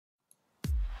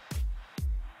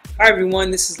Hi everyone,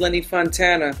 this is Lenny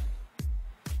Fontana.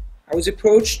 I was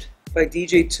approached by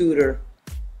DJ Tutor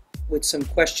with some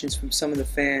questions from some of the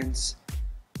fans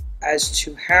as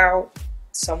to how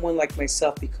someone like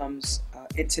myself becomes an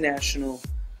international,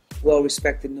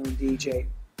 well-respected known DJ,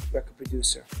 record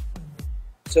producer.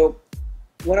 So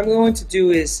what I'm going to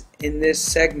do is, in this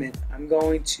segment, I'm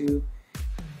going to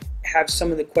have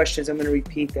some of the questions I'm going to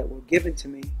repeat that were given to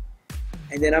me,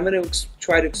 and then I'm going to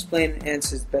try to explain and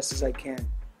answer as best as I can.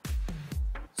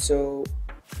 So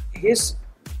here's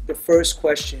the first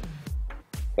question.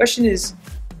 Question is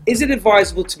it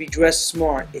advisable to be dressed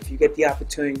smart if you get the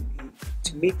opportunity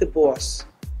to meet the boss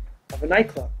of a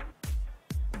nightclub?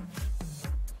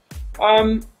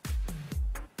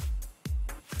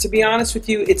 To be honest with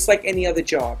you, it's like any other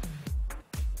job.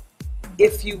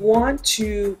 If you want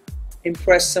to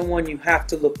impress someone, you have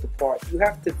to look the part. You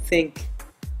have to think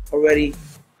already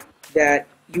that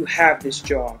you have this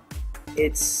job.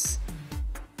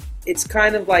 It's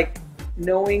kind of like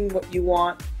knowing what you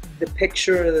want, the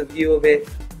picture or the view of it,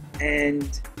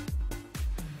 and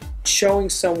showing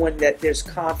someone that there's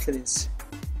confidence.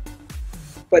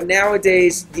 But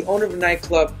nowadays, the owner of a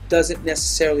nightclub doesn't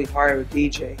necessarily hire a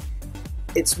DJ.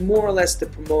 It's more or less the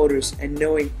promoters and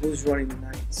knowing who's running the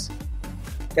nights.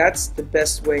 That's the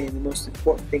best way, and the most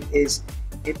important thing is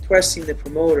impressing the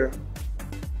promoter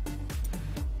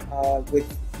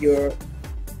with your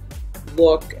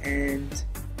look and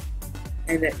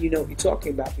that you know what you're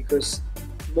talking about, because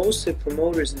most of the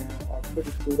promoters now are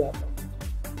pretty clued up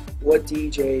on what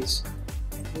DJs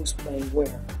and who's playing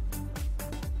where.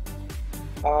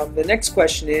 The next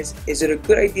question is it a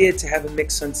good idea to have a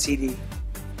mix on CD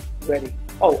ready?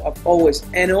 Oh, always.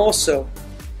 And also,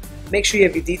 make sure you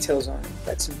have your details on it.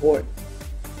 That's important,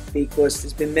 because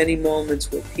there's been many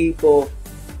moments where people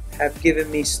have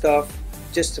given me stuff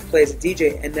just to play as a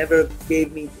DJ and never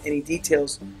gave me any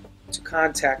details to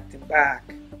contact them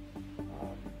back.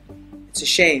 It's a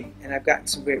shame, and I've gotten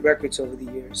some great records over the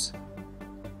years.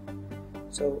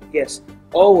 So yes,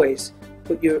 always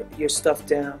put your stuff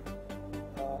down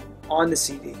on the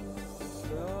CD,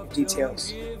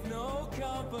 details.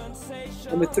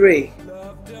 Number 3,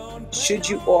 should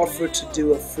you offer to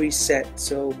do a free set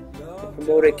so the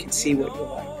promoter can see what you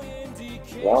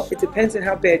like? Well, it depends on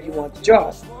how bad you want the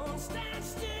job.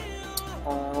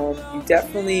 You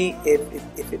definitely,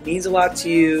 if it means a lot to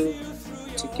you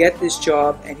to get this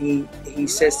job, and he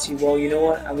says to you, well, you know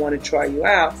what, I want to try you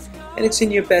out, and it's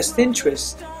in your best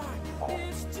interest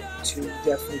to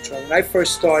definitely try. When I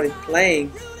first started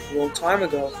playing a long time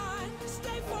ago,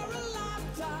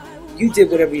 you did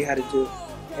whatever you had to do,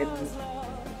 and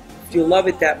if you love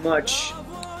it that much,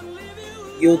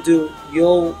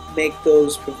 you'll make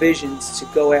those provisions to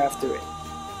go after it.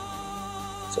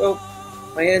 So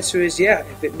my answer is, yeah,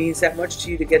 if it means that much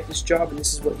to you to get this job and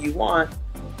this is what you want,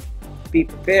 be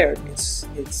prepared. It's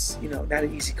not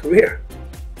an easy career.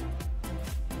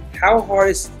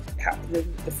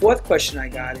 The fourth question I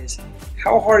got is,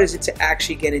 how hard is it to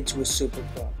actually get into a super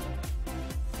club?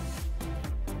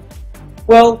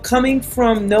 Well, coming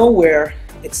from nowhere,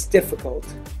 it's difficult,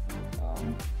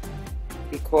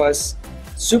 because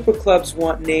super clubs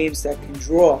want names that can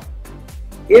draw.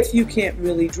 If you can't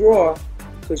really draw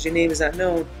because your name is not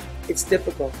known, it's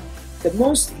difficult. The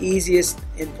most easiest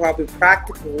and probably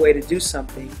practical way to do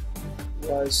something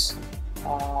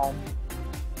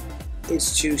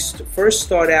is to first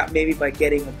start out maybe by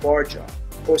getting a bar job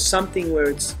or something where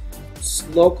it's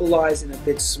localized and a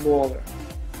bit smaller.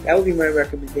 That would be my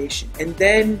recommendation. And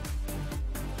then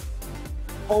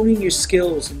honing your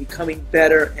skills and becoming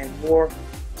better and more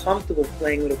comfortable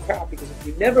playing with a crowd, because if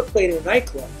you never played in a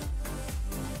nightclub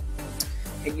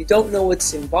and you don't know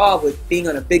what's involved with being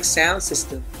on a big sound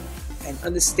system and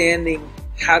understanding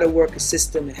how to work a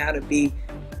system and how to be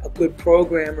a good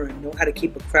programmer and know how to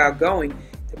keep a crowd going,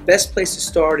 the best place to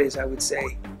start is, I would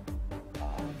say,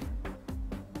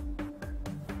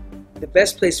 the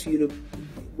best place for you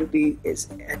is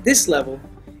at this level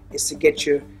is to get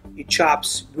your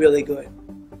chops really good,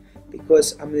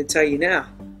 because I'm going to tell you now,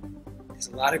 there's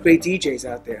a lot of great DJs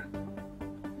out there,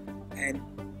 and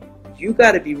you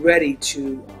got to be ready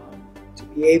to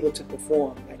be able to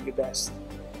perform at your best.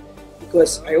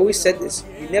 Because I always said this,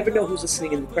 you never know who's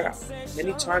listening in the crowd.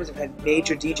 Many times I've had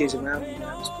major DJs around me when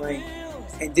I was playing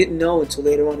and didn't know until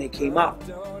later on they came up.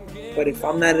 But if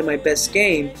I'm not in my best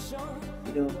game,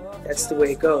 that's the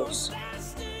way it goes.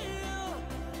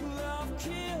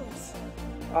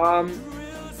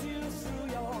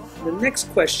 The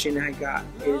next question I got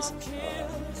is,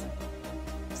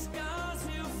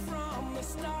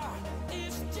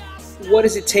 what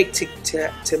does it take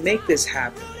to make this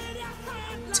happen?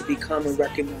 to become a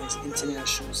recognized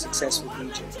international successful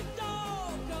DJ?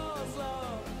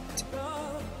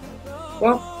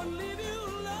 Well,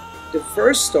 the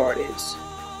first start is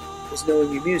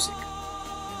knowing your music.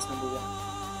 That's number one.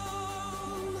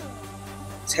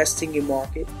 Testing your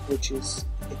market, which is,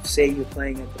 if say you're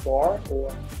playing at the bar,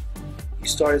 or you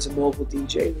start as a mobile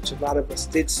DJ, which a lot of us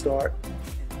did start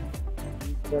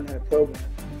and learn how to program.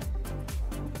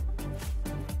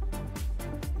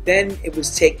 Then it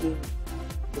was taking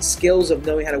the skills of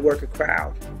knowing how to work a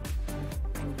crowd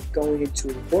and going into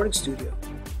a recording studio.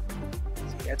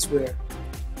 See, that's where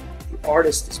the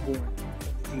artist is born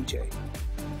from the DJ.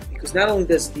 Because not only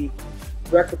does the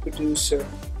record producer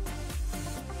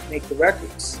make the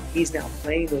records, he's now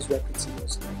playing those records in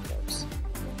those nightclubs.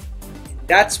 And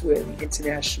that's where the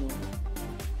international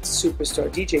superstar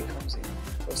DJ comes in.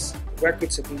 Because the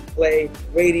records are being played on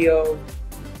the radio,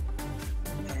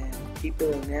 and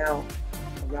people are now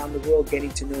around the world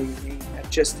getting to know your name, not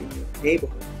just in your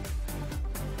neighborhood.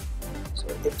 So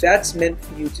if that's meant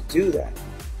for you to do that,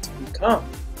 to become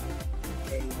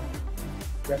a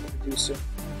record producer,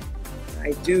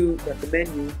 I do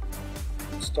recommend you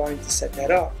starting to set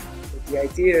that up with the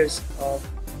ideas of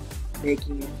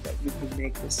making it that you can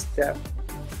make this step.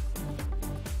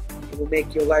 It will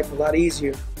make your life a lot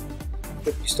easier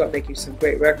if you start making some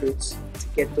great records to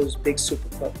get those big super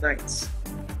club nights.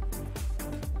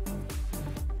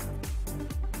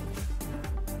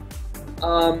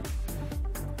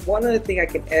 One other thing I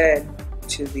can add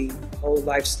to the whole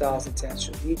lifestyle as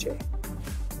international DJ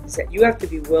is that you have to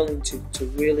be willing to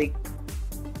really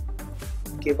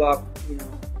give up,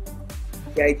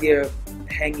 the idea of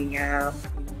hanging out.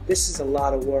 This is a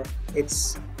lot of work.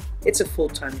 It's a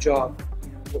full-time job.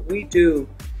 What we do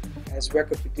as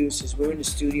record producers, we're in the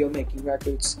studio making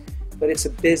records, but it's a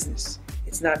business.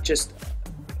 It's not just,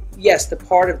 yes, the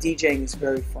part of DJing is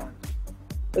very fun,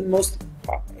 but the most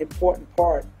important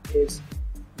part is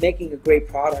making a great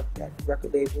product that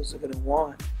record labels are going to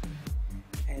want,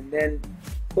 and then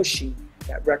pushing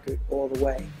that record all the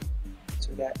way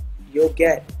so that you'll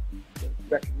get the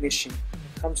recognition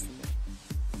that comes from it.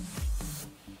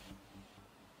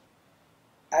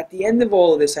 At the end of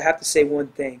all of this, I have to say one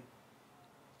thing.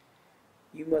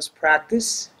 You must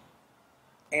practice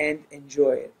and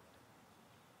enjoy it.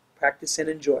 Practice and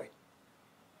enjoy.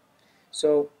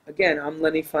 So again, I'm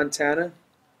Lenny Fontana,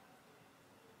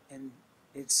 and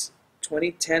it's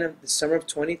 2010, the summer of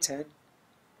 2010,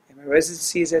 and my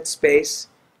residency is at Space,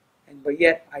 but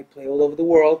yet I play all over the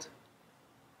world,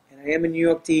 and I am a New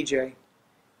York DJ,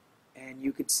 and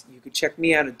you could check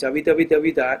me out at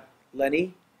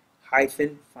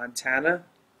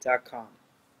www.lenny-fontana.com.